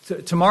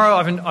Tomorrow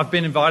I've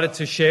been invited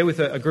to share with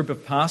a group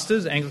of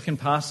pastors, Anglican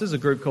pastors, a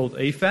group called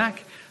EFAC.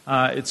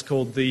 It's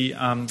called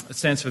it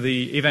stands for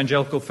the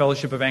Evangelical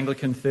Fellowship of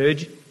Anglican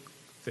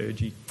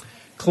Clergy,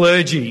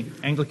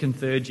 Anglican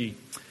Clergy.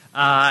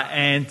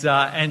 And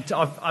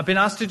I've been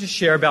asked to just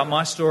share about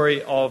my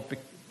story of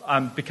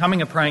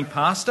becoming a praying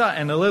pastor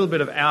and a little bit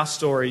of our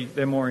story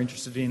they're more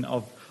interested in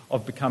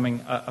of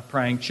becoming a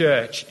praying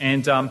church.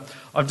 And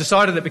I've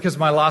decided that because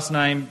my last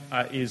name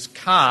is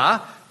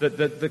Carr,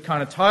 that the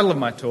kind of title of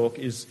my talk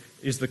is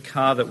the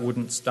car that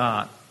wouldn't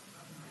start.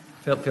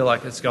 Feel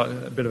like it's got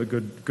a bit of a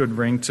good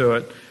ring to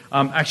it.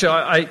 Actually,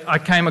 I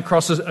came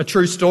across a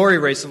true story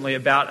recently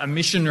about a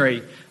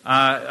missionary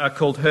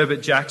called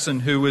Herbert Jackson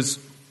who was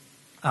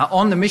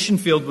on the mission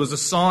field, was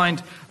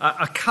assigned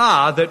a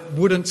car that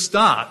wouldn't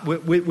start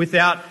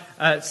without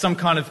some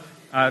kind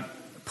of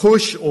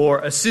push or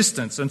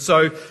assistance. And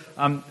so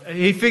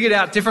he figured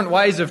out different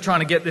ways of trying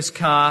to get this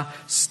car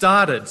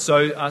started.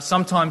 So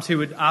sometimes he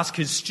would ask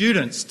his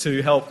students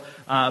to help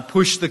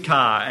push the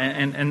car,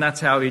 and that's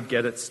how he'd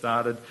get it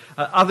started.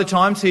 Other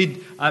times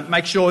he'd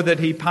make sure that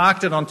he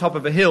parked it on top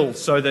of a hill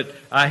so that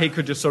he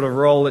could just sort of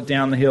roll it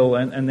down the hill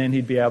and then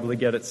he'd be able to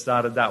get it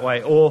started that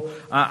way. Or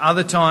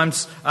other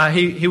times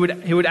he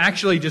would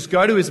actually just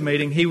go to his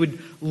meeting. He would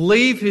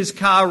leave his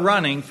car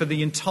running for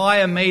the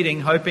entire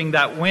meeting, hoping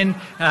that when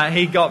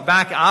he got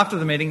back after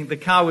the meeting, the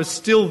car was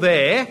still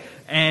there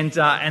and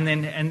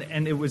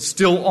it was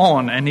still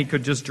on, and he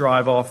could just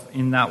drive off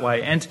in that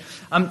way. And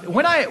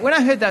when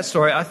I heard that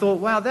story, I thought,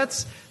 wow,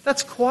 that's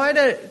quite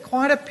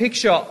a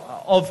picture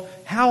of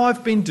how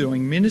I've been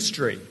doing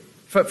ministry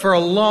for a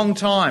long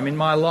time in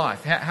my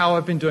life. How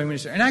I've been doing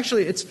ministry, and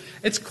actually,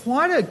 it's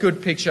quite a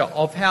good picture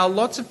of how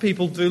lots of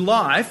people do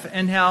life,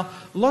 and how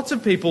lots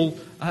of people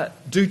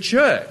do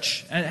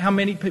church, and how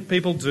many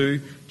people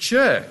do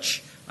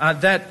church.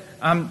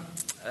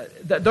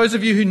 Those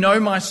of you who know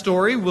my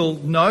story will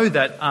know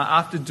that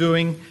after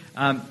doing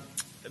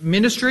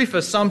ministry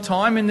for some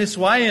time in this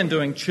way and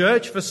doing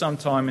church for some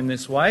time in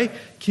this way,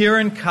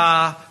 Kieran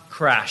Carr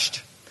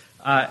crashed.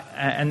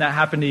 And that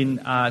happened in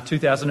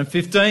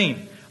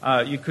 2015.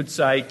 You could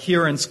say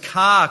Kieran's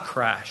car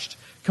crashed.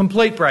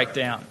 Complete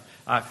breakdown.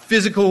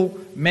 Physical,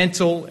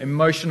 mental,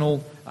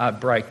 emotional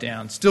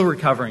breakdown. Still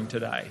recovering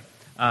today.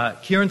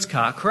 Kieran's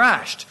car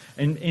crashed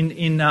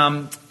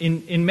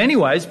in many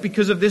ways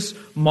because of this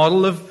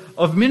model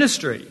of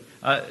ministry.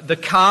 The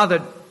car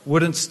that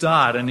wouldn't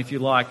start, and if you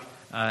like,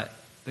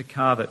 the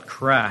car that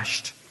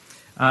crashed.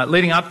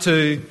 Leading up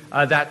to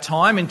that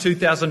time in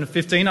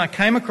 2015, I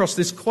came across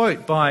this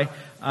quote by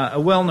a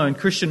well-known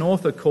Christian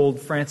author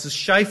called Francis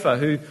Schaeffer,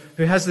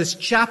 who has this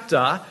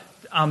chapter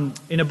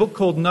in a book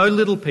called No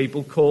Little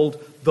People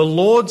called The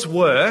Lord's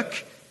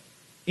Work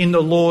in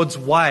the Lord's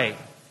Way.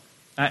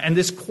 And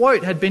this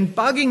quote had been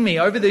bugging me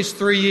over these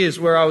 3 years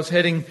where I was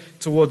heading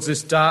towards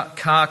this dark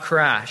car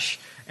crash.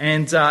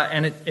 And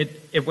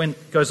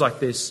it goes like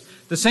this.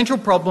 The central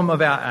problem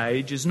of our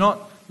age is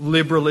not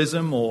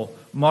liberalism or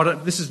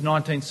modern, this is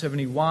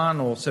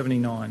 1971 or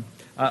 79,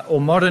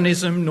 or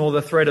modernism, nor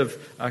the threat of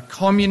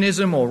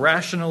communism or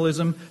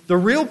rationalism. The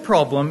real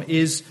problem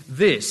is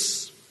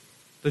this: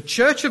 the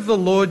Church of the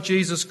Lord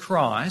Jesus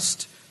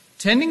Christ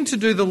tending to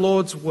do the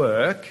Lord's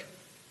work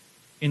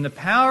in the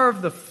power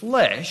of the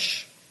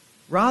flesh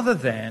rather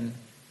than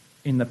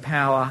in the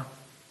power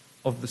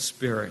of the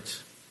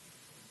Spirit.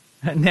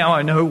 And now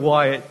I know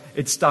why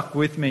it stuck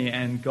with me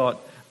and got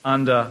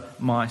under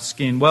my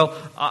skin. Well,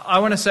 I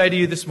want to say to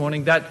you this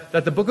morning that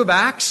the book of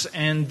Acts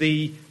and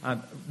the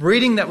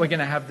reading that we're going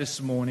to have this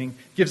morning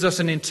gives us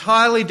an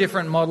entirely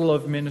different model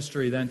of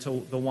ministry than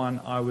to the one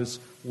I was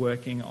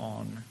working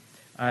on.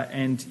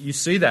 And you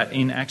see that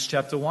in Acts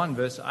chapter 1,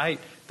 verse 8.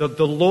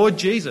 The Lord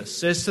Jesus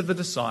says to the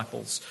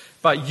disciples,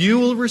 "But you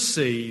will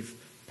receive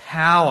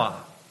power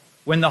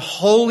when the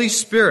Holy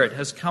Spirit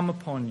has come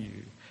upon you.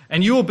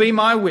 And you will be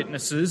my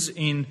witnesses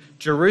in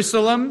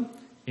Jerusalem,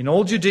 in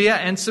all Judea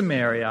and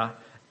Samaria,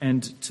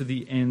 and to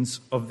the ends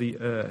of the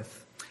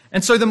earth."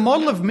 And so the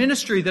model of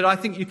ministry that I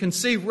think you can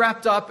see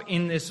wrapped up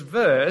in this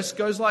verse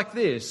goes like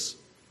this.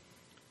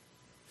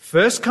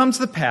 First comes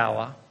the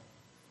power,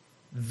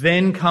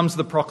 then comes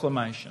the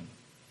proclamation.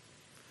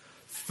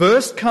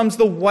 First comes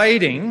the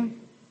waiting,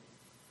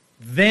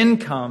 then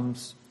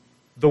comes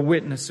the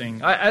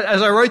witnessing.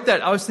 As I wrote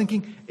that, I was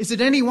thinking, is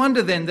it any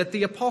wonder then that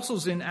the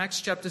apostles in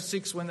Acts chapter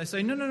 6, when they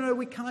say, no,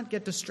 we can't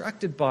get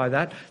distracted by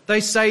that,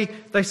 they say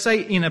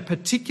in a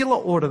particular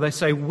order, they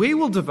say, we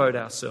will devote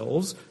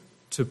ourselves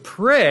to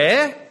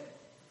prayer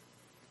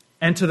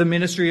and to the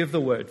ministry of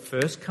the word.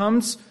 First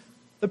comes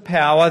the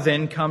power,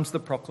 then comes the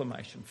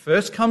proclamation.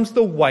 First comes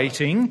the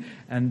waiting,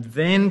 and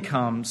then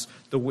comes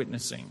the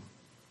witnessing.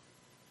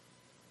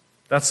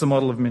 That's the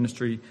model of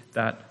ministry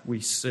that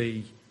we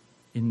see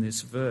in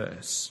this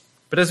verse.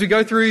 But as we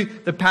go through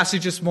the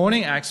passage this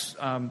morning, Acts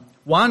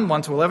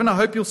 1 to 11, I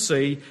hope you'll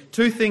see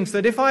two things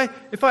that if I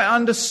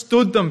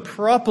understood them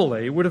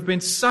properly would have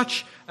been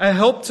such a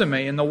help to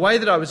me in the way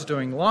that I was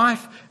doing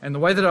life and the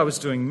way that I was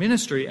doing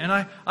ministry. And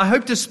I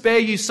hope to spare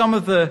you some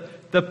of the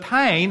the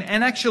pain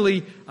and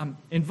actually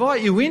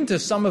invite you into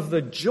some of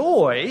the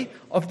joy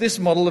of this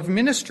model of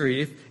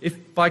ministry.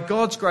 If by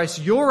God's grace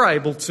you're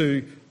able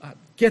to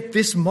get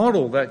this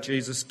model that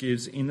Jesus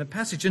gives in the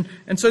passage.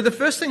 And so the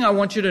first thing I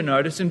want you to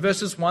notice in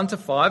verses 1 to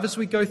 5 as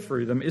we go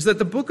through them is that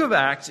the book of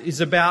Acts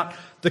is about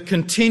the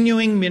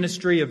continuing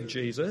ministry of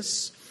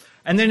Jesus.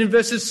 And then in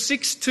verses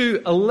 6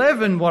 to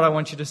 11, what I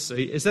want you to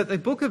see is that the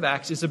book of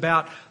Acts is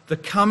about the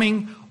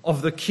coming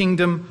of the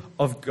kingdom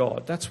of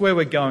God. That's where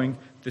we're going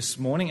this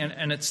morning.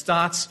 And it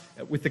starts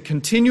with the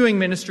continuing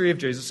ministry of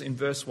Jesus in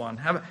verse 1.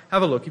 Have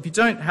a look. If you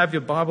don't have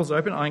your Bibles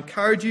open, I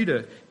encourage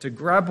you to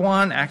grab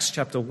one, Acts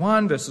chapter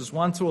 1, verses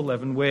 1 to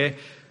 11,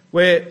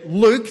 where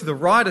Luke, the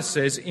writer,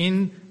 says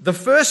in the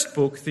first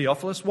book,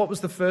 Theophilus, what was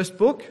the first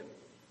book?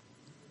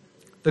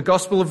 The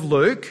Gospel of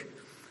Luke.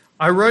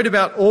 I wrote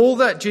about all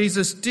that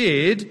Jesus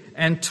did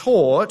and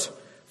taught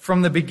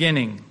from the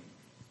beginning.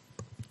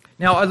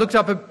 Now, I looked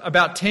up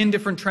about 10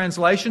 different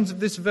translations of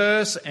this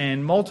verse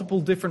and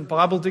multiple different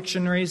Bible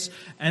dictionaries,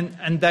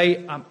 and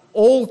they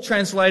all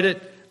translate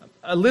it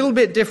a little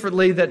bit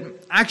differently that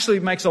actually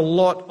makes a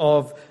lot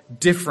of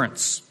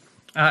difference.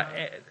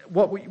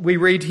 What we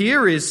read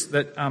here is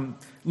that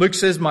Luke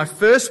says, my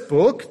first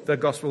book, the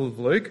Gospel of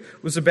Luke,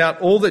 was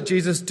about all that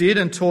Jesus did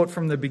and taught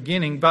from the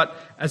beginning. But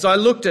as I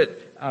looked at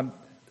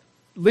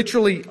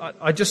literally,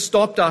 I just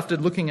stopped after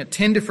looking at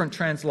 10 different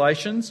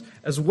translations,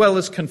 as well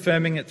as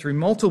confirming it through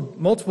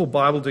multiple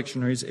Bible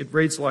dictionaries. It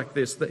reads like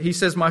this, that he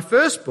says, my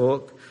first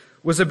book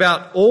was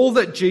about all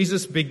that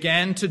Jesus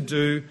began to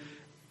do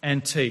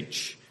and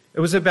teach. It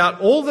was about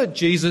all that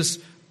Jesus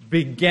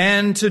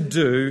began to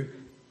do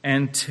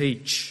and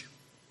teach.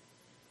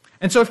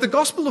 And so if the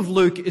Gospel of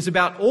Luke is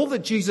about all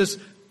that Jesus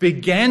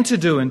began to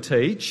do and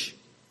teach,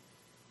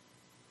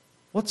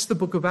 what's the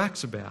book of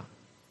Acts about?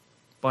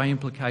 By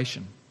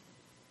implication.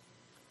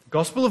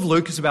 Gospel of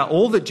Luke is about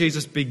all that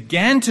Jesus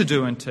began to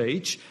do and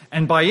teach,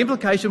 and by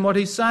implication what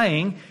he's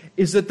saying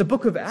is that the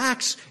book of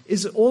Acts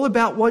is all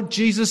about what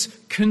Jesus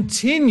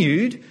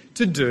continued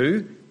to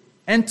do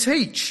and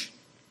teach.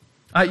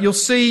 You'll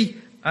see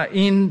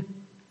in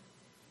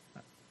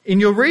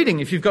your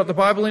reading, if you've got the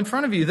Bible in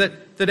front of you,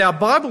 that our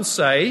Bibles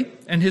say,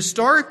 and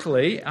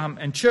historically,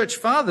 and church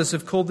fathers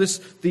have called this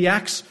the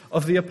Acts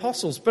of the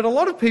Apostles. But a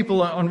lot of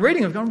people on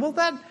reading have gone, well,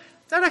 that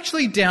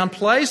actually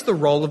downplays the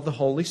role of the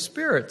Holy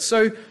Spirit.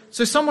 So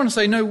someone will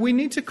say, no, we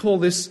need to call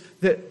this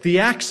the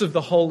Acts of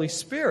the Holy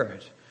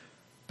Spirit.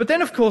 But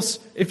then, of course,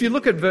 if you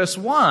look at verse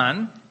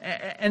 1,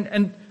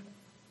 and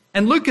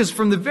Luke is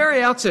from the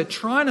very outset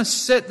trying to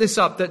set this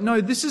up, that no,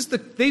 these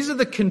are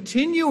the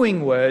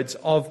continuing words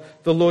of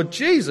the Lord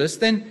Jesus,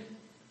 then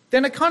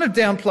it kind of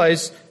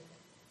downplays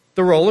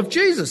the role of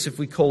Jesus if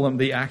we call them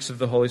the Acts of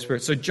the Holy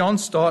Spirit. So John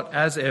Stott,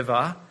 as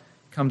ever,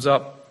 comes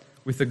up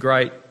with a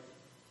great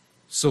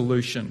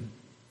solution.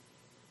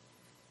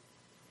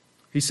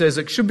 He says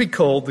it should be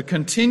called the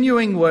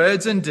continuing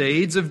words and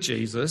deeds of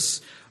Jesus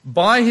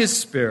by his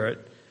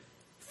Spirit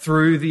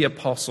through the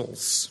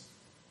apostles.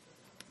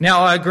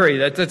 Now, I agree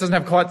that doesn't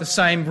have quite the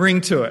same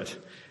ring to it,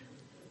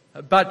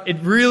 but it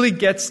really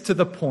gets to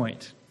the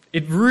point.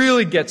 It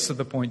really gets to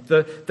the point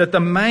that the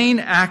main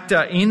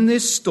actor in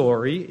this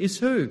story is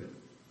who?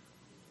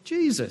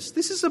 Jesus.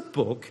 This is a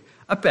book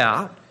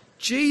about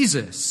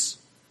Jesus.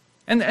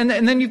 And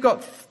then you've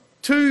got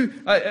two,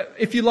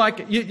 if you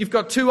like, you've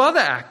got two other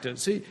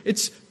actors.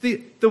 It's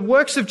the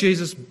works of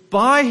Jesus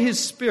by his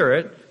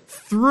Spirit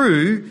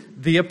through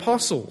the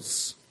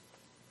apostles.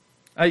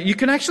 You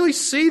can actually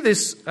see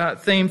this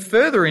theme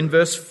further in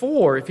verse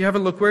 4. If you have a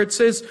look where it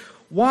says,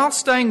 while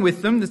staying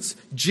with them, that's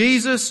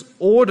Jesus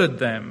ordered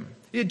them.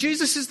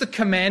 Jesus is the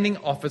commanding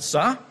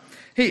officer.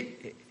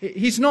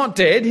 He's not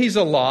dead, he's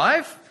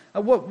alive.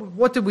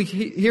 What did we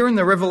hear in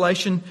the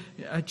Revelation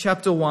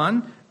chapter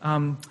 1?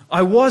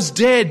 I was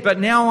dead, but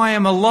now I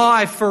am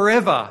alive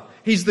forever.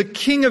 He's the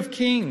King of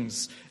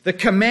Kings, the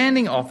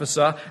commanding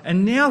officer,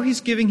 and now he's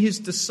giving his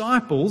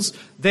disciples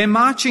their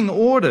marching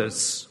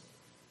orders.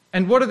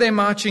 And what are their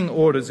marching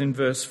orders in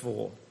verse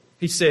 4?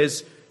 He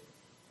says,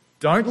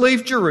 don't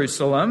leave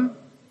Jerusalem,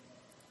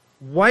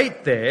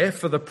 wait there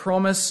for the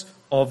promise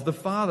of the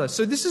Father.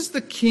 So this is the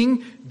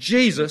King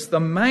Jesus, the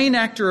main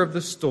actor of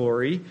the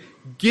story,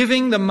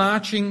 giving the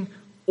marching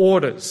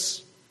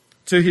orders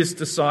to his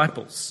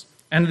disciples.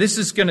 And this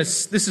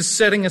is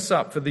setting us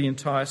up for the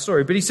entire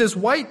story. But he says,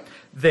 wait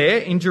there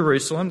in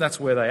Jerusalem, that's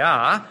where they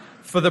are,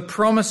 for the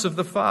promise of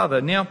the Father.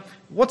 Now,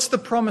 what's the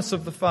promise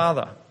of the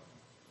Father?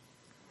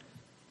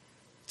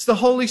 It's the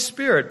Holy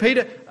Spirit.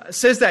 Peter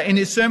says that in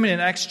his sermon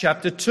in Acts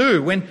chapter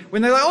 2, when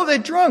they're like, oh, they're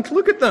drunk,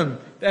 look at them,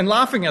 and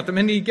laughing at them.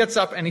 And he gets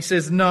up and he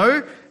says,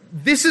 no,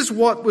 this is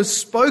what was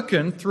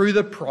spoken through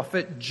the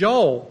prophet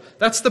Joel.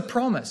 That's the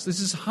promise. This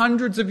is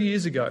hundreds of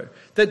years ago,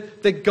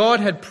 that God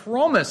had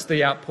promised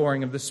the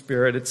outpouring of the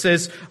Spirit. It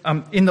says,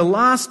 in the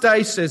last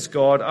day, says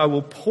God, I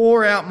will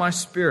pour out my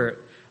Spirit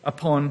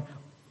upon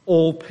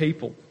all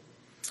people.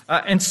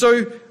 And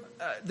so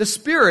the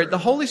Spirit, the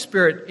Holy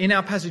Spirit in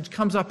our passage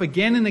comes up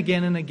again and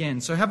again and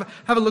again. So have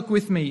a look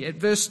with me at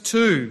verse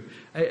 2.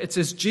 It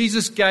says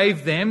Jesus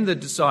gave them, the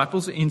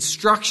disciples,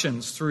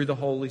 instructions through the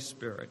Holy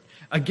Spirit.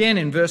 Again,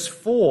 in verse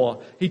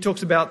 4, he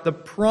talks about the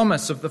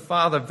promise of the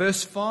Father.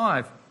 Verse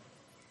 5,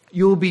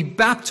 you will be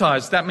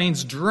baptized. That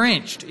means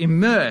drenched,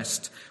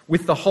 immersed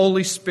with the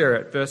Holy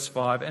Spirit. Verse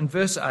 5. And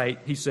verse 8,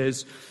 he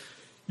says,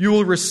 you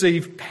will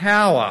receive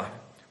power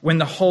when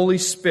the Holy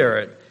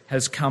Spirit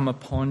has come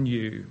upon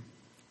you.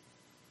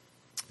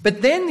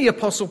 But then the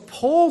Apostle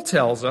Paul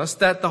tells us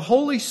that the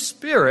Holy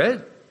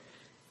Spirit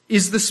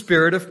is the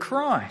Spirit of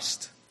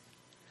Christ.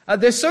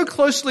 They're so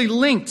closely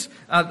linked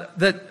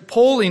that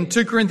Paul in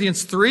 2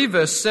 Corinthians 3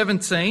 verse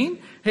 17,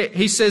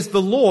 he says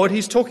the Lord,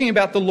 he's talking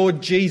about the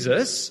Lord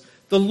Jesus.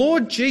 The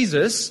Lord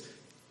Jesus,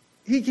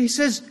 he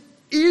says,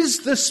 is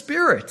the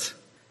Spirit.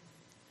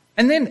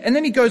 And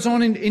then he goes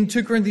on in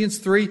 2 Corinthians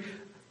 3,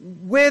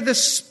 where the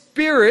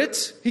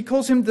Spirit, he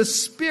calls him the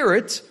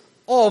Spirit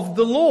of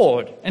the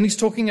Lord. And he's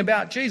talking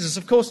about Jesus.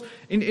 Of course,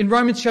 in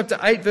Romans chapter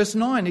 8 verse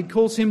 9, he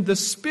calls him the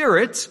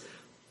Spirit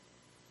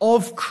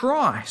of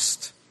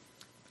Christ.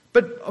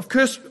 But of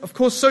course,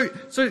 so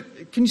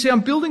can you see,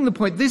 I'm building the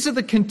point. These are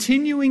the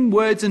continuing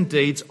words and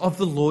deeds of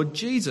the Lord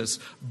Jesus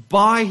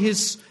by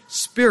his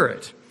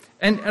Spirit.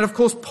 And of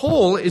course,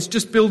 Paul is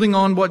just building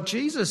on what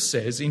Jesus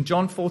says in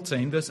John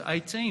 14, verse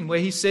 18, where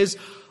he says,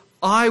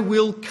 I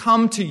will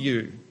come to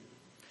you.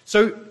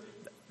 So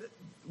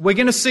we're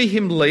going to see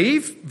him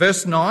leave.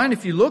 Verse 9,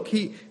 if you look,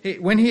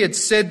 when he had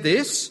said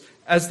this,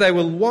 as they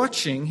were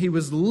watching, he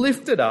was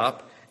lifted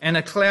up and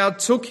a cloud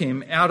took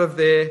him out of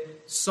their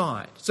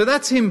sight. So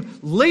that's him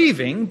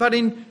leaving, but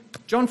in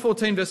John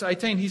 14, verse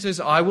 18, he says,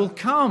 I will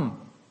come.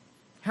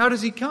 How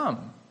does he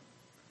come?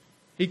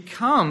 He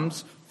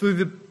comes through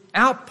the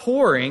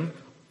outpouring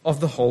of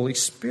the Holy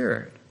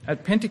Spirit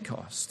at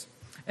Pentecost.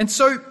 And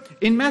so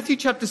in Matthew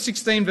chapter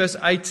 16, verse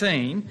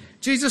 18,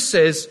 Jesus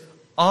says,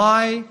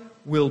 I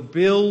will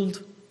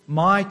build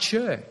my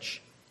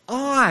church.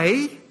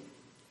 I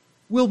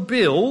will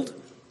build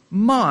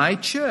my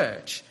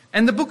church.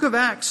 And the book of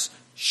Acts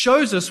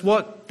shows us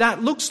what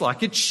that looks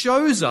like. It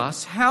shows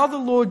us how the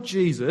Lord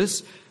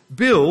Jesus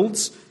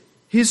builds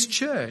his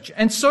church.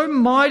 And so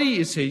mighty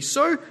is he,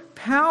 so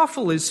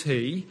powerful is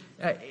he,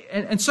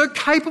 and so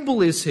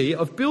capable is he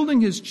of building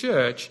his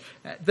church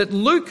that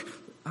Luke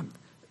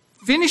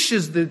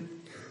finishes the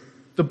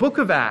book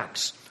of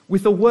Acts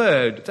with a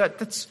word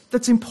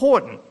that's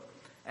important.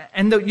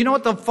 And you know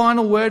what the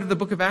final word of the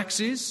book of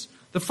Acts is?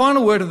 The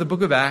final word of the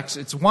book of Acts,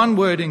 it's one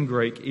word in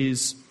Greek,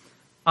 is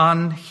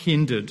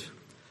unhindered.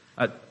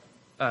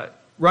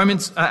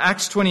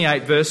 Acts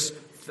 28, verse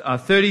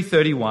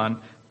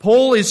 30-31.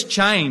 Paul is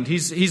chained.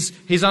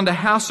 He's under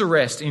house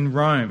arrest in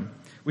Rome,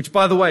 which,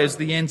 by the way, is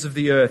the ends of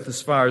the earth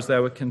as far as they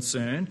were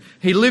concerned.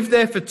 He lived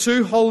there for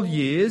 2 whole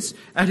years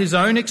at his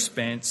own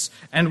expense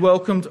and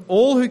welcomed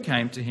all who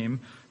came to him,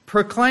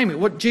 proclaiming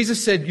what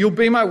Jesus said, you'll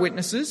be my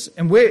witnesses.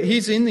 And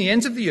he's in the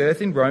ends of the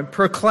earth in Rome,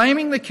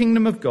 proclaiming the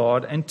kingdom of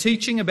God and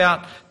teaching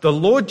about the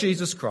Lord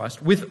Jesus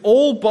Christ with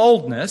all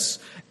boldness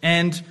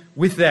and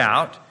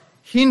without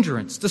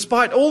hindrance.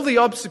 Despite all the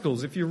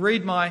obstacles, if you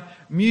read my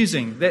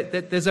musing,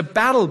 that there's a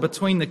battle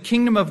between the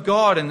kingdom of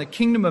God and the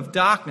kingdom of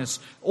darkness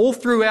all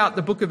throughout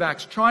the book of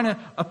Acts, trying to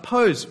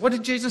oppose. What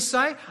did Jesus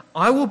say?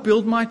 I will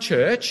build my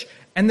church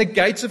and the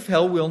gates of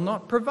hell will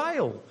not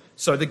prevail.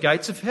 So the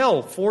gates of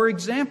hell, for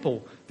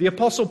example, the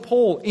Apostle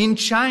Paul in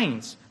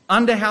chains,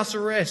 under house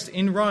arrest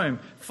in Rome,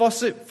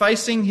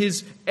 facing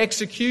his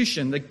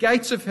execution, the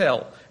gates of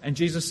hell. And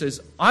Jesus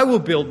says, I will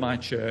build my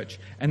church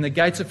and the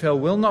gates of hell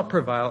will not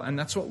prevail. And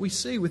that's what we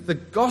see with the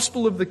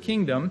gospel of the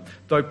kingdom.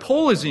 Though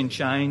Paul is in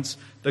chains,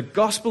 the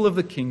gospel of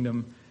the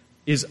kingdom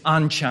is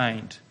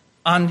unchained,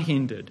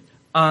 unhindered,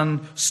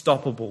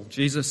 unstoppable.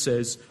 Jesus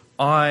says,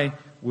 I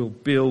will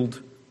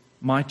build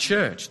my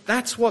church.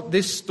 That's what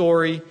this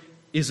story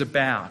is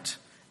about.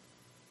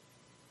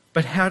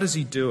 But how does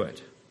he do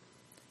it?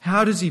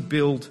 How does he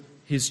build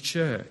his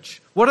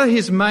church? What are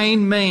his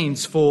main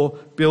means for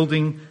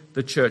building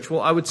the church?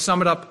 Well, I would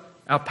sum it up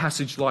our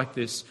passage like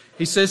this.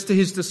 He says to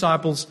his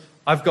disciples,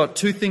 I've got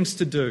 2 things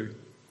to do.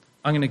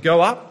 I'm going to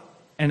go up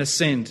and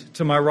ascend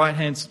to my right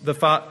hand,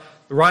 the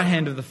right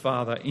hand of the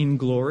Father in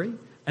glory.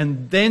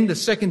 And then the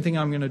second thing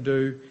I'm going to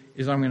do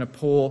is I'm going to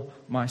pour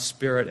my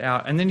Spirit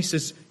out. And then he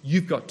says,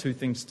 you've got 2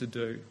 things to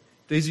do.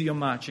 These are your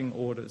marching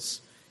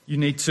orders. You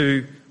need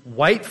to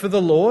wait for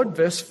the Lord,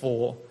 verse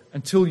 4,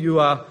 until you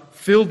are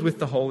filled with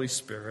the Holy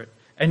Spirit.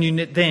 And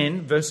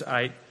then, verse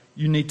 8,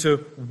 you need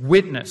to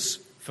witness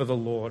for the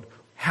Lord.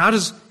 How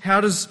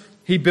does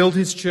he build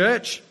his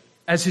church?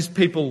 As his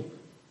people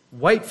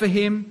wait for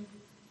him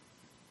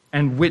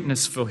and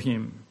witness for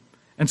him.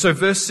 And so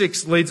verse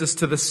 6 leads us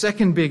to the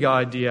second big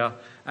idea,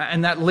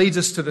 and that leads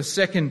us to the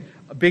second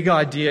big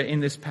idea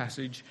in this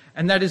passage,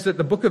 and that is that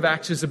the book of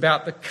Acts is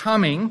about the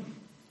coming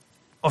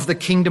of the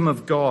kingdom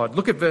of God.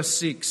 Look at verse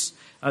 6.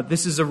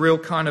 This is a real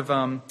kind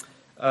of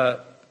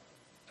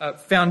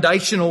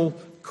foundational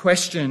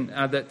question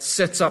that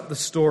sets up the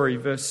story.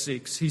 Verse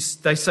 6.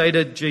 They say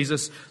to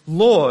Jesus,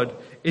 Lord,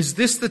 is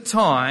this the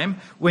time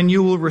when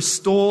you will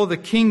restore the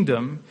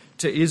kingdom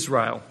to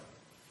Israel?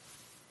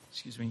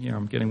 Excuse me, here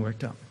I'm getting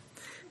worked up.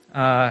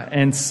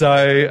 Is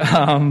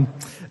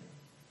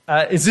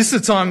this the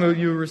time that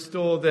you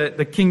restore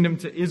the kingdom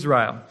to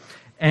Israel?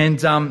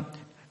 And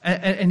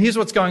here's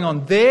what's going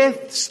on. They're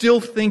still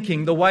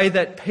thinking the way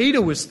that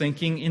Peter was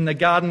thinking in the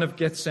Garden of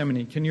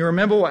Gethsemane. Can you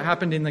remember what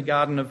happened in the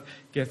Garden of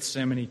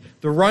Gethsemane?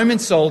 The Roman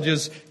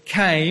soldiers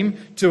came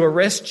to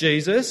arrest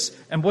Jesus,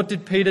 and what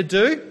did Peter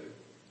do?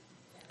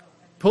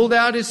 Pulled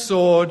out his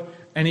sword,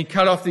 and he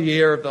cut off the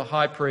ear of the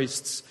high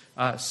priest's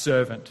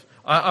servant.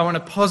 I want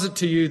to posit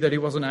to you that he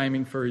wasn't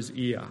aiming for his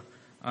ear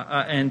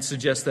and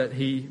suggest that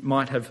he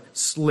might have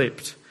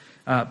slipped.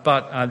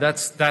 But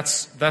that's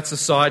a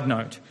side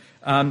note.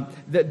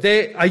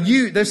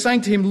 They're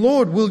saying to him,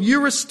 Lord, will you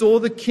restore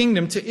the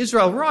kingdom to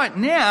Israel? Right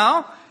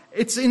now,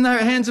 it's in the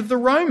hands of the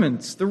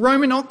Romans, the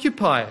Roman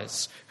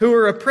occupiers who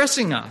are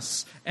oppressing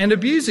us and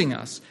abusing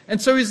us.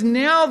 And so is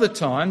now the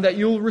time that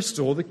you'll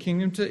restore the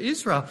kingdom to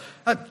Israel.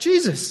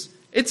 Jesus,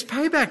 it's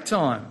payback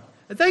time.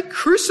 They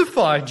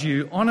crucified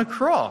you on a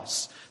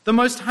cross, the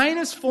most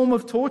heinous form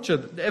of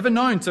torture ever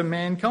known to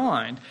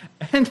mankind.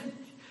 And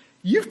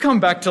you've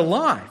come back to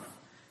life.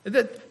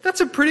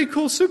 That's a pretty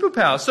cool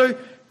superpower. So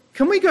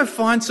can we go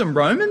find some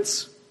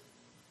Romans?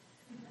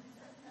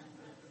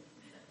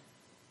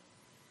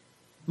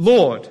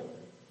 Lord,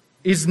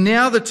 is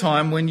now the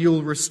time when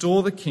you'll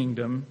restore the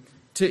kingdom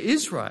to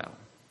Israel.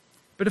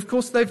 But of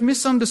course they've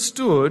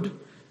misunderstood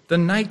the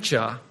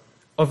nature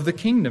of the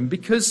kingdom,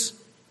 because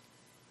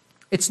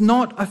it's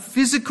not a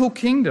physical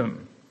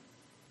kingdom,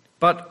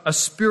 but a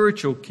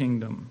spiritual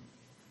kingdom.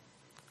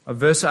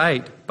 Verse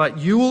 8, but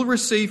you will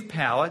receive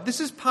power. This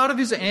is part of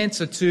his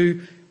answer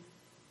to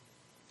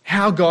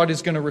how God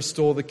is going to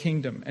restore the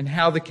kingdom and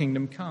how the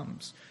kingdom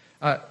comes.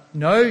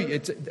 No,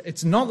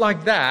 it's not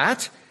like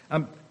that,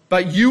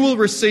 but you will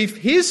receive,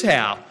 here's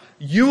how.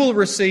 You will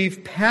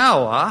receive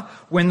power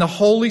when the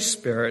Holy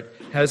Spirit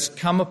has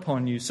come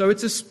upon you. So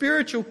it's a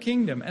spiritual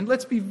kingdom. And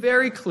let's be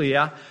very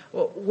clear,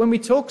 when we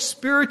talk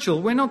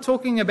spiritual, we're not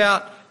talking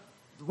about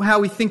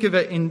how we think of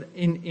it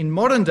in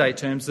modern day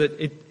terms,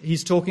 that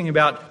he's talking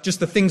about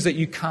just the things that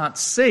you can't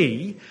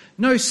see.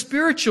 No,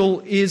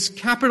 spiritual is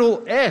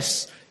capital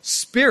S,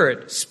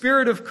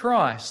 Spirit of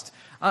Christ.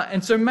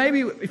 And so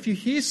maybe if you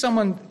hear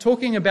someone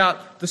talking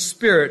about the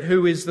Spirit,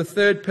 who is the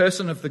third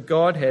person of the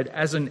Godhead,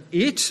 as an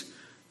it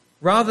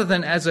rather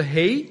than as a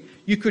he,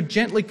 you could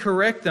gently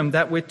correct them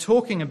that we're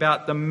talking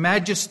about the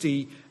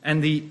majesty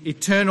and the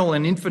eternal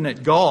and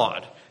infinite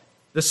God,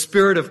 the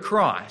Spirit of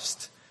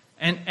Christ.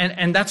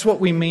 And that's what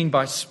we mean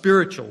by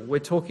spiritual. We're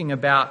talking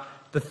about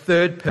the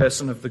third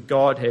person of the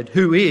Godhead,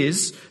 who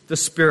is the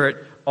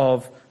Spirit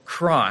of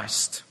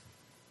Christ.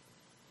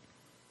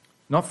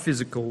 Not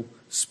physical,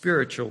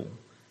 spiritual.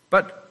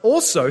 But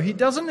also, he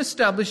doesn't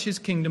establish his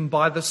kingdom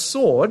by the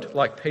sword,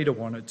 like Peter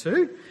wanted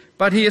to,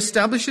 but he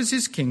establishes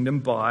his kingdom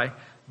by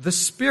the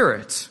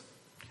Spirit.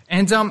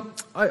 And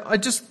I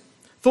just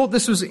thought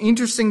this was an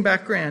interesting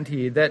background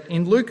here, that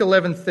in Luke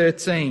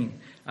 11:13,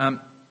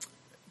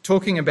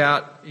 talking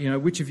about,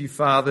 which of you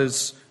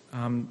fathers,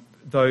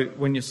 though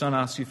when your son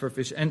asks you for a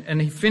fish,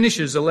 and he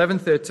finishes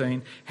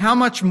 11:13, how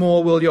much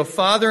more will your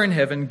Father in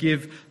heaven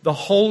give the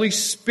Holy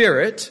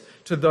Spirit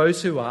to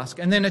those who ask?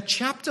 And then a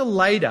chapter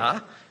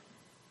later,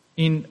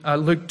 in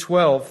Luke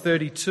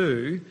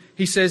 12:32,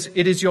 he says,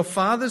 it is your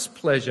Father's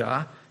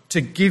pleasure to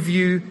give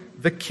you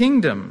the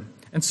kingdom.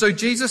 And so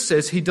Jesus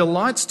says he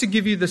delights to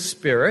give you the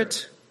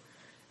Spirit.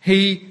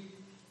 It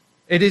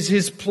is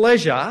his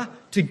pleasure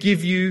to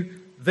give you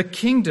the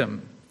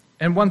kingdom.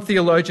 And one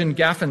theologian,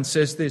 Gaffin,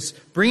 says this: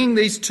 bringing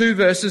these two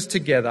verses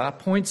together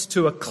points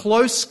to a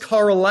close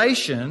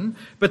correlation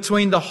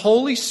between the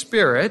Holy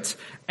Spirit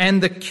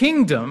and the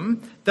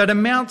kingdom that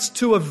amounts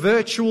to a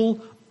virtual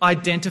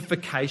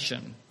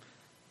identification.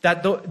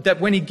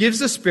 That when he gives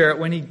the Spirit,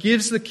 when he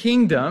gives the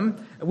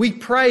kingdom, we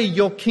pray,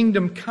 your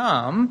kingdom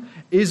come,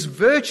 is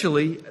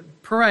virtually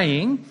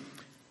praying,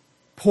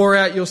 pour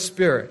out your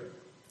Spirit.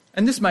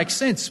 And this makes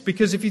sense,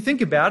 because if you think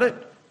about it,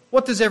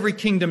 what does every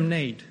kingdom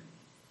need?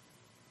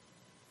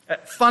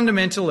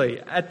 Fundamentally,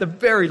 at the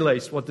very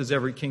least, what does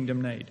every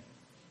kingdom need?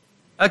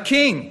 A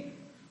king.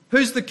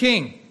 Who's the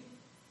king?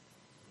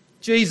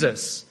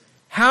 Jesus.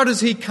 How does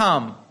he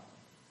come?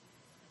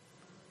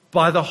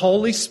 By the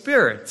Holy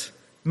Spirit.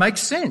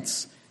 Makes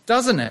sense,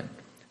 doesn't it?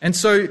 And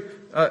so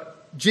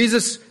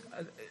Jesus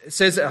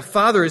says our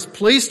Father is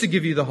pleased to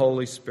give you the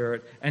Holy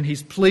Spirit, and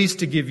he's pleased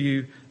to give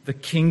you the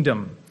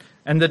kingdom.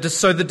 And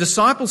so the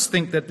disciples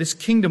think that this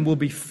kingdom will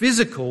be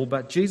physical,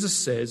 but Jesus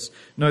says,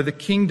 no, the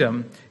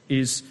kingdom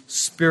is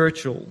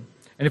spiritual.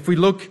 And if we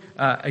look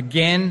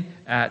again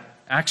at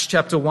Acts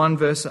chapter 1,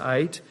 verse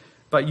 8,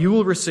 but you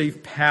will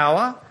receive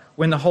power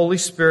when the Holy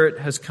Spirit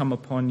has come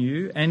upon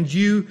you, and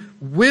you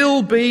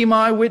will be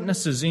my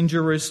witnesses in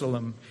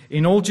Jerusalem,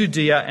 in all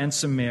Judea and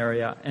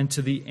Samaria, and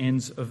to the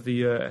ends of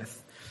the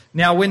earth.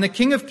 Now, when the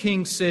King of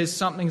Kings says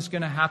something's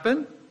going to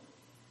happen,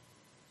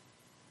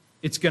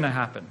 it's going to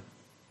happen.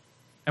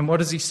 And what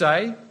does he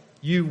say?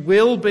 You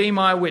will be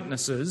my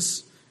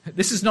witnesses.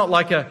 This is not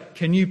like a,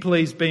 can you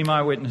please be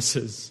my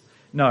witnesses?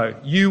 No,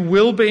 you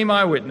will be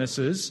my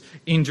witnesses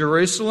in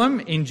Jerusalem,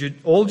 in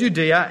all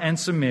Judea and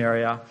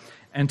Samaria,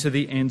 and to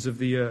the ends of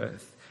the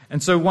earth.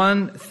 And so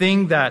one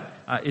thing that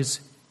is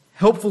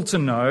helpful to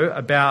know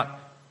about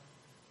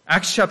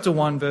Acts chapter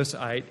 1 verse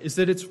 8 is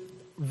that it's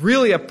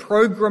really a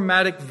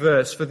programmatic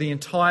verse for the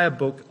entire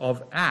book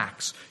of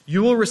Acts.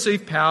 You will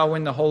receive power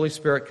when the Holy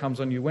Spirit comes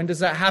on you. When does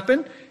that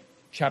happen?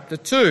 Chapter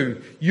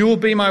 2, you will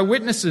be my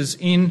witnesses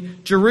in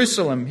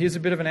Jerusalem. Here's a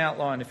bit of an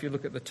outline if you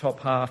look at the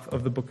top half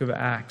of the book of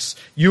Acts.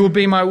 You will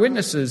be my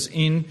witnesses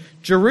in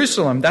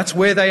Jerusalem. That's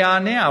where they are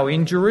now,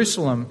 in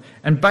Jerusalem.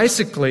 And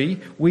basically,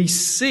 we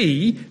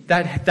see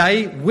that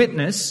they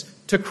witness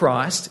to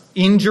Christ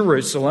in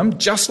Jerusalem,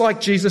 just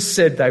like Jesus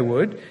said they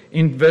would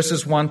in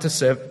chapters 1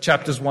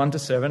 to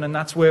 7, and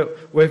that's where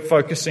we're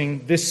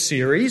focusing this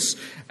series.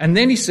 And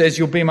then he says,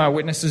 you'll be my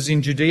witnesses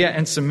in Judea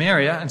and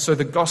Samaria, and so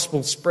the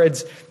gospel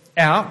spreads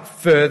out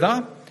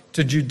further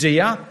to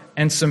Judea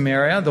and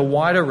Samaria, the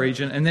wider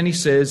region. And then he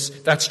says,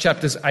 that's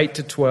chapters 8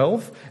 to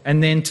 12,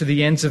 and then to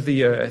the ends of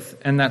the earth.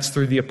 And that's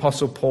through the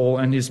Apostle Paul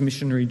and his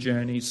missionary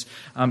journeys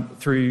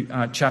through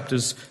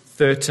chapters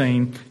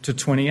 13 to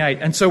 28.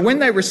 And so when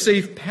they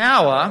receive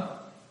power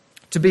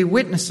to be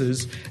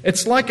witnesses,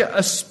 it's like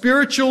a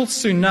spiritual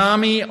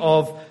tsunami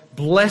of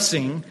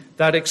blessing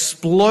that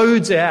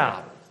explodes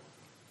out.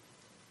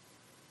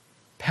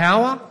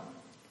 Power,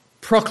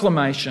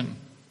 proclamation,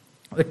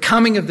 the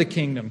coming of the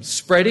kingdom,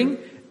 spreading,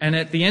 and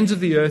at the ends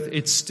of the earth,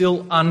 it's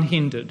still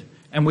unhindered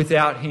and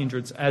without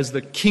hindrance as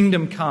the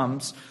kingdom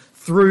comes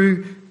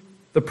through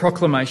the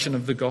proclamation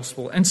of the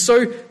gospel. And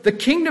so the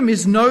kingdom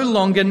is no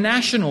longer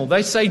national.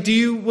 They say,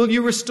 will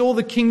you restore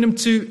the kingdom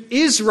to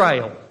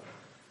Israel?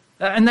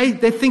 And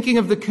they're thinking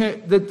of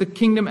the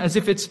kingdom as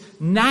if it's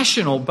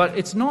national, but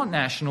it's not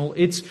national,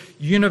 it's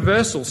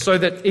universal. So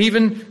that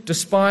even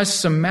despised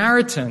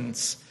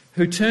Samaritans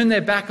who turn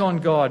their back on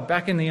God,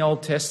 back in the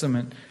Old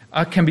Testament,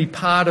 can be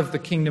part of the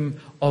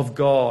kingdom of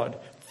God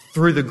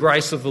through the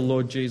grace of the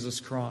Lord Jesus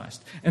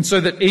Christ. And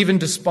so that even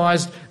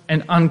despised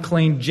and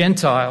unclean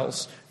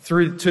Gentiles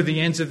through to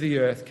the ends of the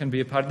earth can be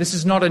a part of. This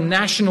is not a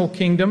national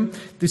kingdom.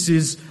 This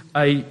is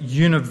a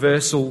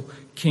universal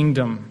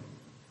kingdom.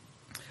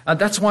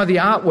 That's why the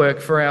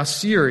artwork for our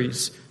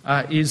series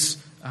is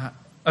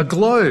a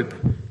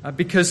globe,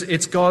 because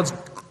it's God's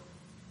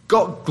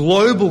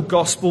global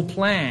gospel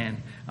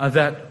plan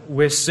that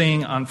we're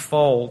seeing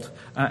unfold,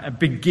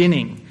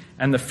 beginning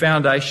and the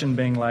foundation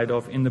being laid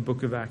off in the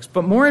book of Acts.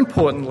 But more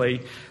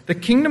importantly, the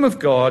kingdom of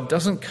God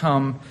doesn't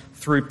come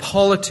through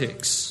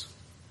politics,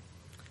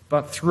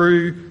 but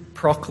through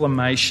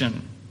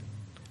proclamation.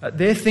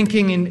 They're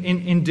thinking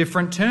in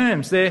different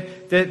terms. They're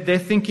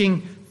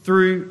thinking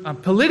through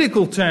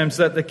political terms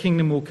that the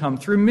kingdom will come,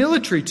 through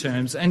military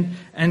terms. And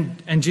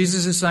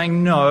Jesus is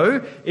saying,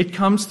 no, it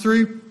comes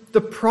through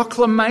the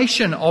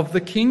proclamation of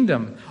the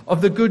kingdom,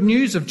 of the good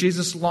news of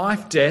Jesus'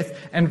 life, death,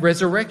 and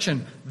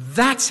resurrection.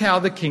 That's how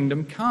the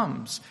kingdom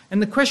comes.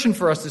 And the question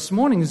for us this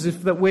morning is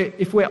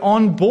if we're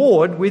on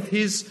board with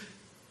his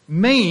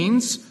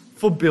means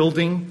for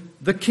building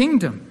the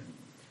kingdom.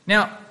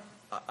 Now,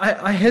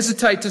 I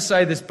hesitate to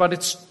say this, but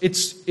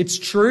it's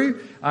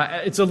true.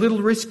 It's a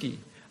little risky.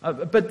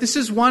 But this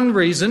is one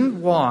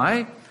reason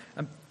why,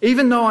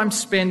 even though I'm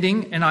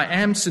spending, and I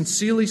am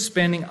sincerely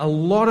spending, a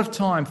lot of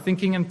time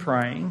thinking and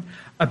praying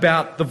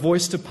about the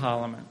voice to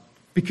Parliament,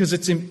 because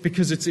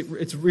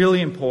it's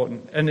really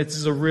important, and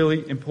it's a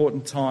really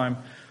important time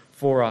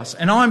for us.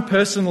 And I'm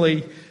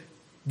personally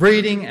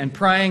reading and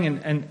praying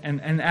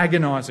and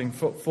agonising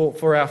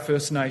for our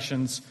First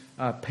Nations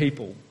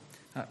people.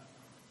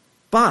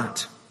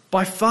 But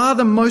by far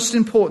the most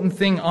important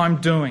thing I'm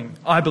doing,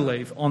 I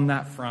believe, on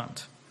that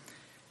front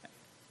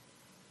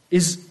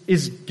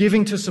is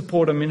giving to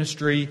support a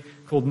ministry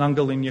called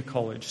Nungalinya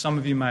College. Some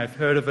of you may have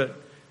heard of it.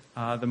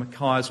 The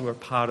Mackays were a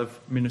part of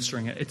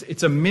ministering it.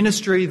 It's a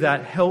ministry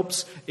that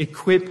helps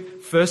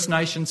equip First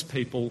Nations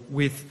people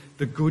with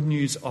the good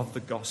news of the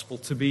gospel,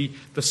 to be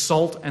the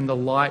salt and the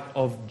light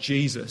of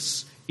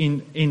Jesus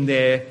in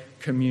their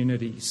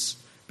communities.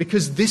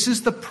 Because this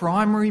is the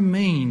primary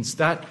means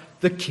that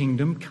the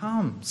kingdom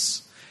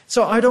comes.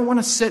 So I don't want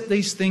to set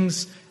these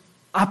things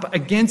up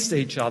against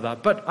each other,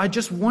 but I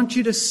just want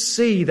you to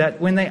see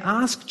that when they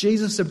ask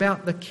Jesus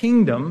about the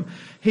kingdom,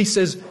 he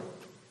says,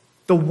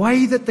 the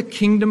way that the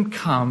kingdom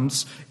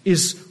comes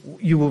is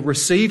you will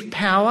receive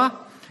power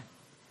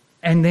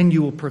and then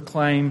you will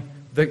proclaim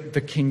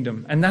the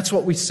kingdom. And that's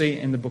what we see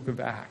in the book of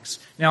Acts.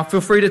 Now,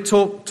 feel free to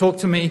talk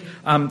to me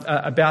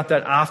about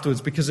that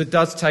afterwards, because it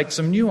does take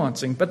some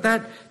nuancing. But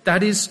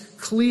that is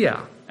clear,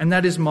 and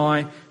that is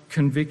my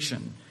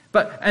conviction.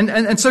 But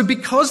and so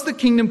because the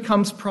kingdom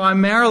comes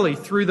primarily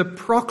through the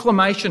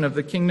proclamation of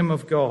the kingdom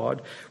of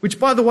God, which,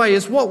 by the way,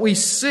 is what we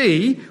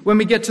see when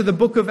we get to the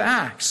book of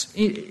Acts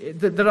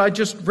that I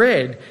just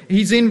read.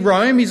 He's in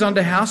Rome, he's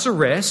under house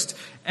arrest,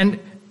 and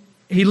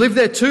He lived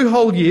there 2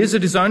 whole years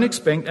at his own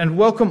expense and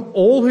welcomed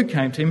all who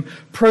came to him,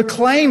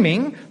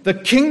 proclaiming the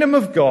kingdom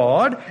of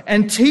God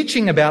and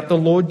teaching about the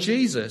Lord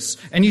Jesus.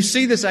 And you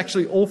see this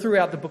actually all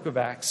throughout the book of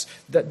Acts,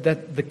 that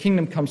the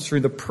kingdom comes through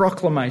the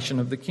proclamation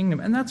of the kingdom.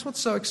 And that's what's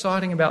so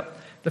exciting about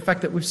the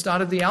fact that we've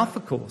started the Alpha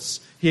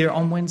course here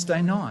on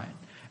Wednesday night.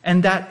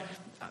 And that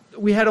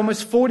we had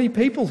almost 40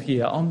 people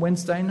here on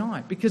Wednesday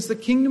night, because the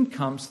kingdom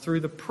comes through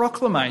the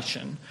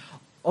proclamation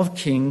of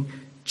King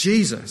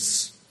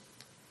Jesus.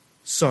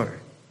 So,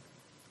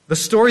 the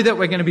story that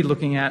we're going to be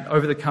looking at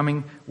over the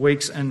coming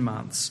weeks and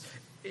months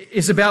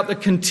is about the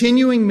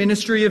continuing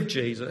ministry of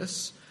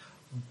Jesus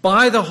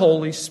by the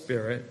Holy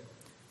Spirit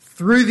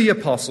through the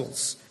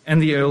apostles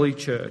and the early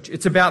church.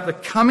 It's about the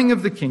coming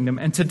of the kingdom.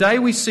 And today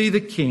we see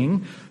the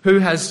King who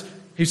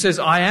says,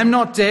 I am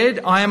not dead,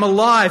 I am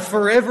alive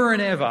forever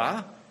and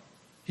ever.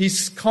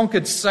 He's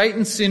conquered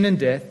Satan, sin and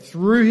death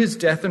through his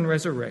death and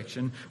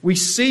resurrection. We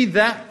see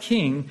that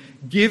King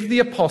give the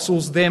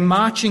apostles their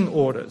marching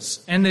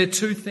orders. And they're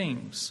 2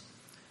 things.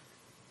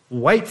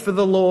 Wait for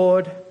the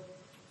Lord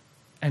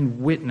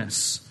and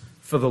witness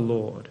for the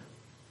Lord.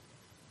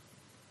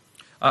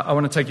 I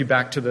want to take you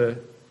back to the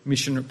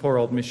poor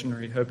old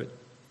missionary Herbert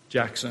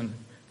Jackson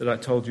that I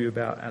told you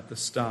about at the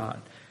start.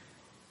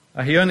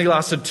 He only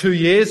lasted 2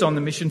 years on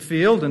the mission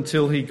field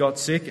until he got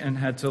sick and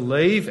had to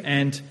leave,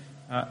 and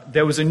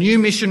there was a new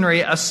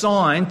missionary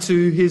assigned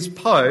to his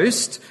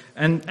post,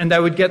 and they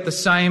would get the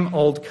same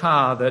old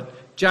car that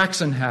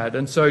Jackson had.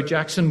 And so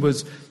Jackson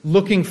was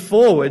looking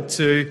forward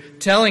to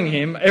telling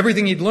him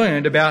everything he'd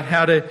learned about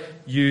how to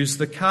use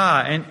the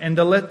car. And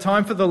the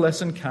time for the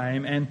lesson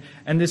came, and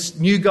this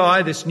new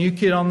guy, this new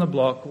kid on the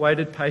block,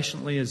 waited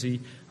patiently as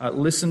he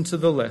listened to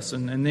the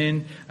lesson. And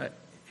then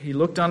he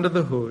looked under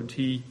the hood.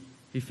 He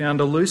found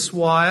a loose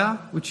wire,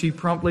 which he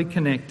promptly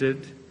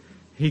connected.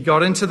 He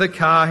got into the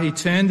car, he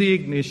turned the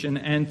ignition,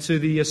 and to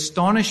the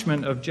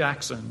astonishment of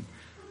Jackson,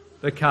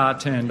 the car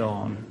turned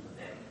on.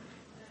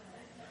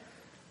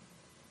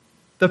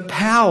 The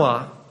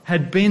power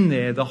had been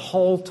there the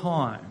whole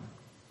time.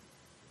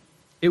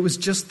 It was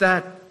just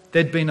that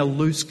there'd been a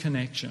loose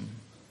connection.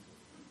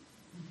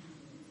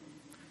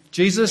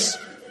 Jesus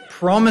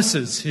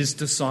promises his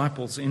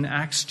disciples in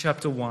Acts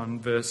chapter 1,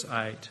 verse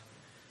 8,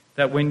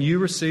 that when you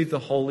receive the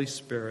Holy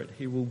Spirit,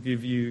 he will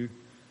give you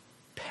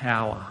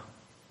power.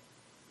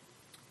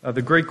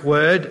 The Greek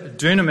word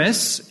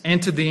dunamis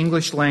entered the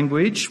English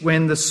language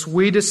when the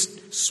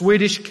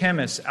Swedish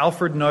chemist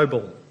Alfred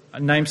Nobel, a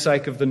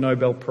namesake of the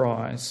Nobel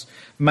Prize,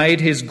 made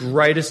his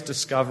greatest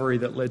discovery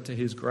that led to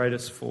his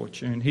greatest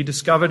fortune. He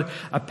discovered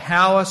a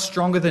power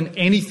stronger than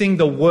anything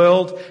the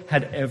world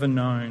had ever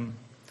known.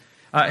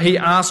 He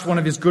asked one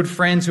of his good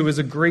friends, who was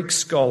a Greek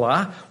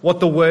scholar, what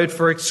the word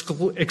for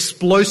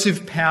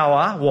explosive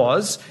power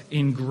was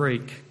in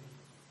Greek.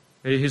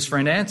 His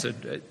friend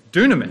answered,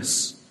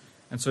 dunamis.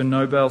 And so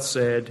Nobel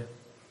said,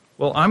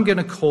 well, I'm going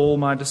to call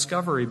my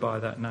discovery by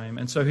that name.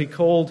 And so he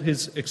called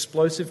his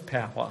explosive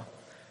power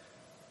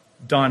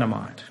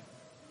dynamite.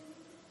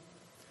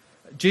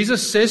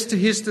 Jesus says to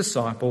his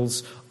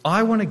disciples,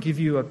 I want to give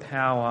you a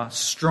power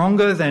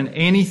stronger than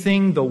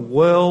anything the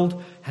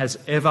world has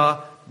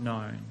ever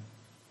known.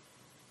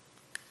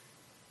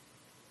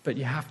 But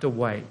you have to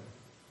wait.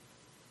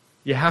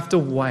 You have to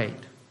wait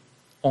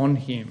on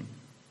him.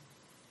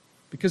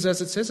 Because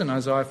as it says in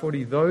Isaiah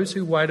 40, those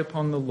who wait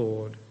upon the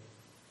Lord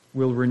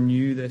will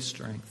renew their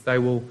strength. They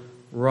will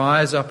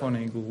rise up on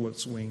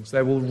eagle's wings.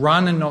 They will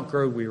run and not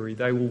grow weary.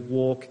 They will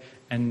walk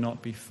and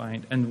not be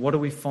faint. And what do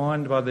we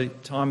find by the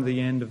time of the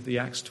end of the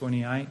Acts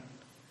 28?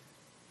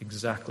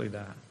 Exactly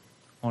that.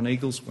 On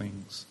eagle's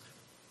wings,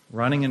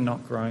 running and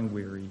not growing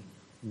weary,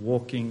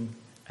 walking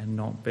and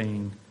not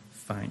being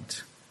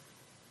faint.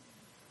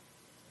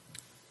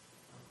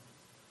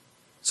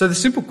 So the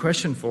simple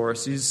question for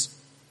us is,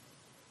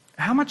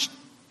 how much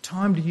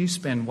time do you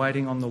spend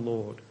waiting on the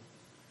Lord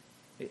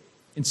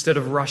instead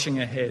of rushing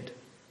ahead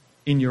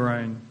in your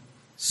own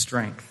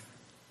strength?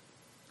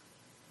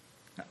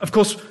 Of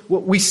course,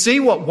 we see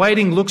what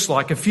waiting looks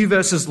like a few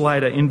verses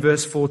later in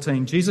verse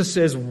 14. Jesus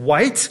says,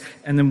 wait,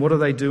 and then what do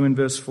they do in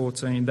verse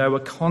 14? They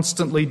were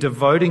constantly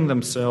devoting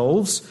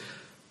themselves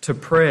to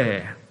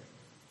prayer.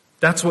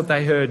 That's what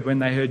they heard when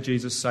they heard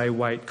Jesus say,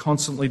 wait,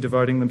 constantly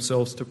devoting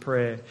themselves to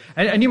prayer.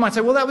 And you might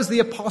say, well, that was the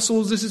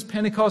apostles, this is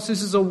Pentecost,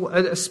 this is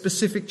a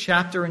specific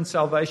chapter in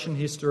salvation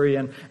history,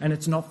 and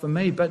it's not for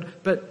me.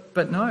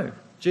 But no.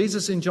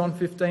 Jesus in John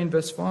 15,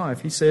 verse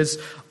 5, he says,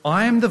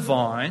 I am the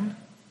vine,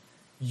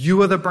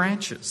 you are the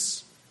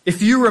branches.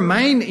 If you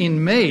remain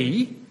in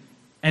me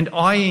and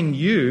I in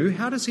you,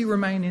 how does he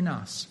remain in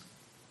us?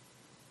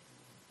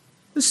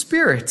 The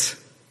Spirit.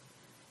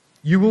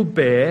 You will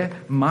bear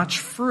much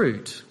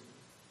fruit.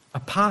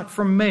 Apart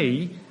from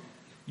me,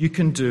 you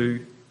can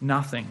do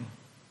nothing.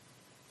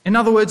 In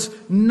other words,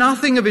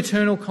 nothing of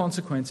eternal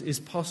consequence is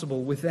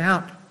possible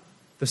without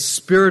the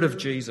Spirit of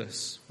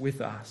Jesus with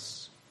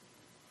us.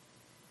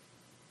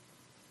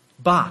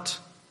 But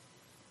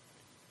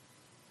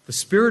the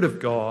Spirit of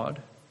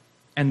God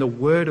and the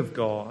Word of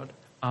God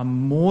are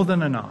more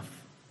than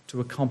enough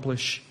to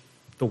accomplish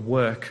the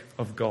work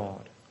of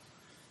God.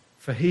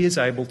 For he is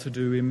able to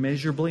do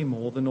immeasurably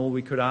more than all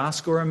we could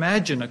ask or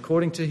imagine,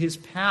 according to his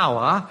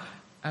power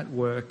at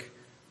work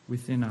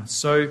within us.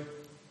 So,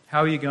 how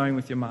are you going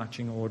with your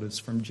marching orders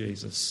from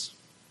Jesus?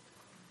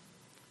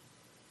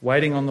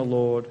 Waiting on the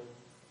Lord,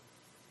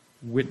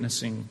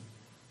 witnessing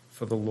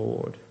for the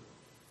Lord.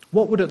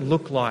 What would it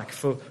look like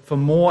for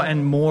more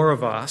and more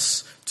of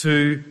us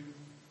to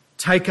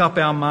take up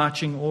our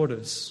marching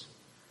orders?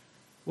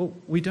 Well,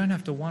 we don't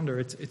have to wonder.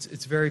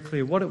 It's very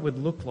clear. What it would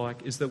look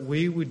like is that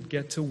we would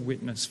get to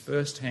witness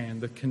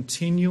firsthand the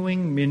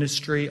continuing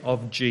ministry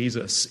of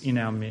Jesus in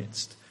our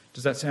midst.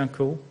 Does that sound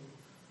cool?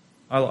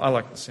 I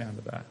like the sound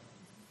of that.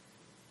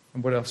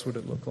 And what else would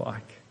it look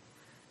like?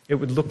 It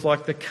would look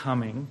like the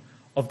coming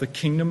of the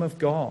kingdom of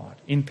God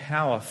in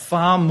power,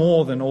 far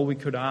more than all we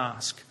could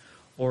ask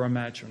or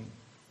imagine,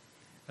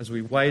 as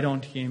we wait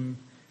on him,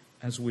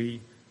 as we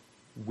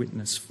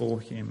witness for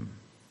him.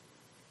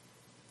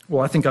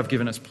 Well, I think I've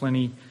given us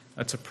plenty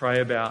to pray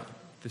about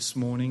this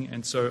morning,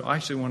 and so I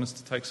actually want us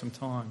to take some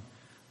time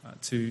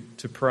to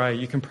pray.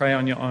 You can pray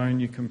on your own,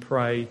 you can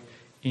pray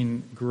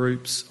in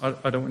groups.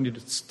 I don't want you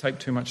to take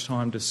too much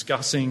time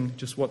discussing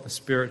just what the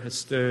Spirit has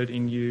stirred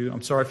in you.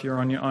 I'm sorry if you're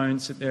on your own,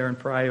 sit there and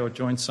pray, or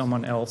join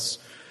someone else.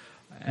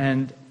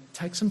 And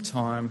take some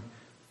time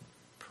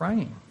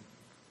praying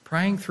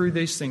through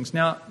these things.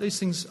 Now, these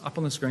things up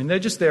on the screen, they're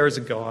just there as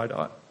a guide.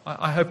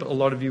 I hope a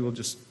lot of you will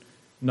just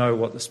know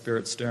what the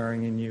Spirit's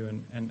stirring in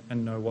you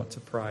and know what to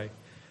pray.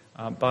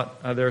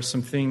 But there are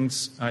some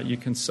things you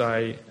can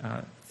say,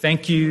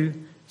 thank you,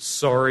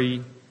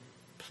 sorry,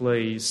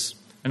 please.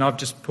 And I've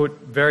just put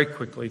very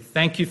quickly,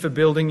 thank you for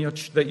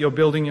that you're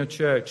building your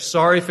church.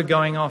 Sorry for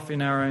going off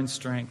in our own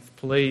strength.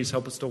 Please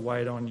help us to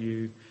wait on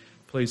you.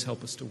 Please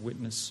help us to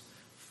witness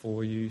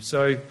for you.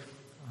 So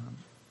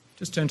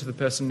just turn to the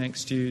person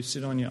next to you,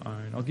 sit on your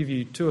own. I'll give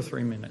you 2 or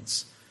 3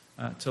 minutes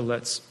to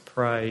let's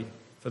pray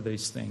for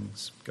these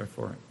things. Go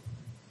for it.